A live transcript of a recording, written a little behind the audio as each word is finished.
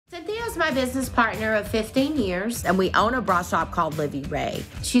is my business partner of 15 years, and we own a bra shop called Livy Ray.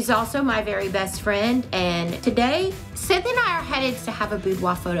 She's also my very best friend, and today, Cynthia and I are headed to have a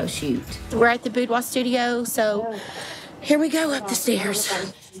boudoir photo shoot. We're at the boudoir studio, so here we go up the stairs.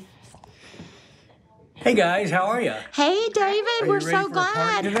 Hey guys, how are you? Hey David, we're so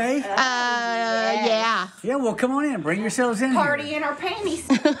glad. Today? Yeah. Yeah, well come on in, bring yourselves in. Party here. in our panties.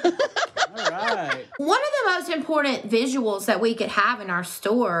 All right. One of the most important visuals that we could have in our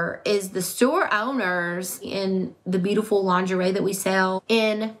store is the store owners in the beautiful lingerie that we sell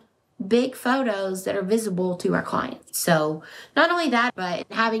in big photos that are visible to our clients. So not only that, but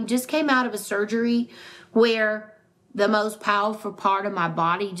having just came out of a surgery where the most powerful part of my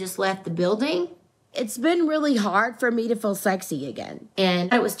body just left the building, it's been really hard for me to feel sexy again.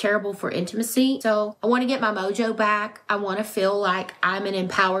 And it was terrible for intimacy. So I want to get my mojo back. I want to feel like I'm an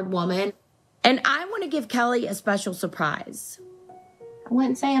empowered woman. And I want to give Kelly a special surprise. I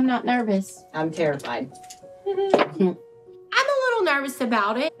wouldn't say I'm not nervous. I'm terrified. I'm a little nervous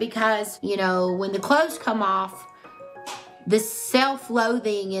about it because, you know, when the clothes come off, the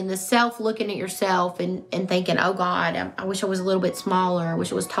self-loathing and the self-looking at yourself and thinking, oh God, I wish I was a little bit smaller. I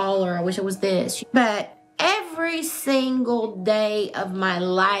wish I was taller. I wish I was this. But every single day of my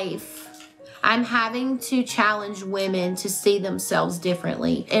life, I'm having to challenge women to see themselves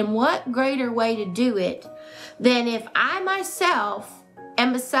differently. And what greater way to do it than if I myself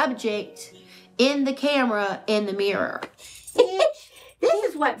am a subject in the camera in the mirror. This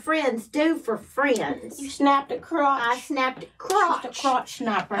is what friends do for friends. You snapped a crotch. I snapped a crotch. She's the crotch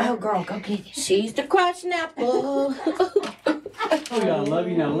snapper. Oh, girl, go get it. She's the crotch snapper. Oh, I love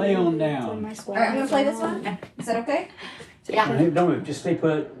you. Now lay on down. All right, I'm gonna play this one. Is that okay? Yeah. Hey, don't move. Just stay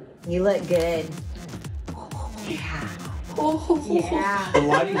put. You look good. Yeah. The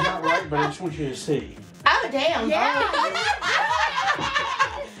lighting's not right, but I just want you to see. Oh, damn. Yeah.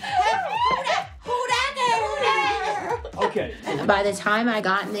 Okay. By the time I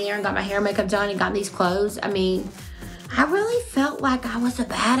got in there and got my hair and makeup done and got these clothes, I mean, I really felt like I was a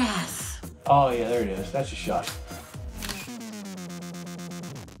badass. Oh yeah, there it is. That's a shot.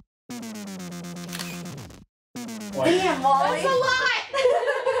 Damn, Molly. That's a lot.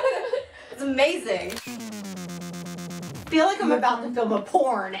 It's amazing. I feel like I'm about to film a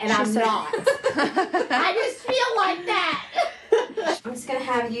porn, and I'm not. I just feel like that. I'm just gonna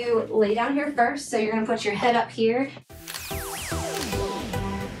have you lay down here first. So you're gonna put your head up here.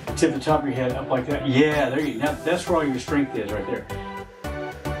 Tip the top of your head up like that. Yeah, there you go. That's where all your strength is right there.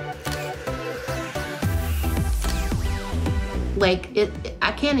 Like,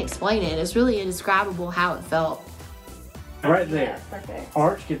 I can't explain it. It's really indescribable how it felt. Right there. Perfect.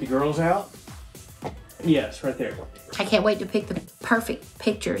 Arch, get the girls out. Yes, right there. I can't wait to pick the perfect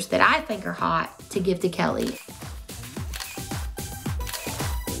pictures that I think are hot to give to Kelly.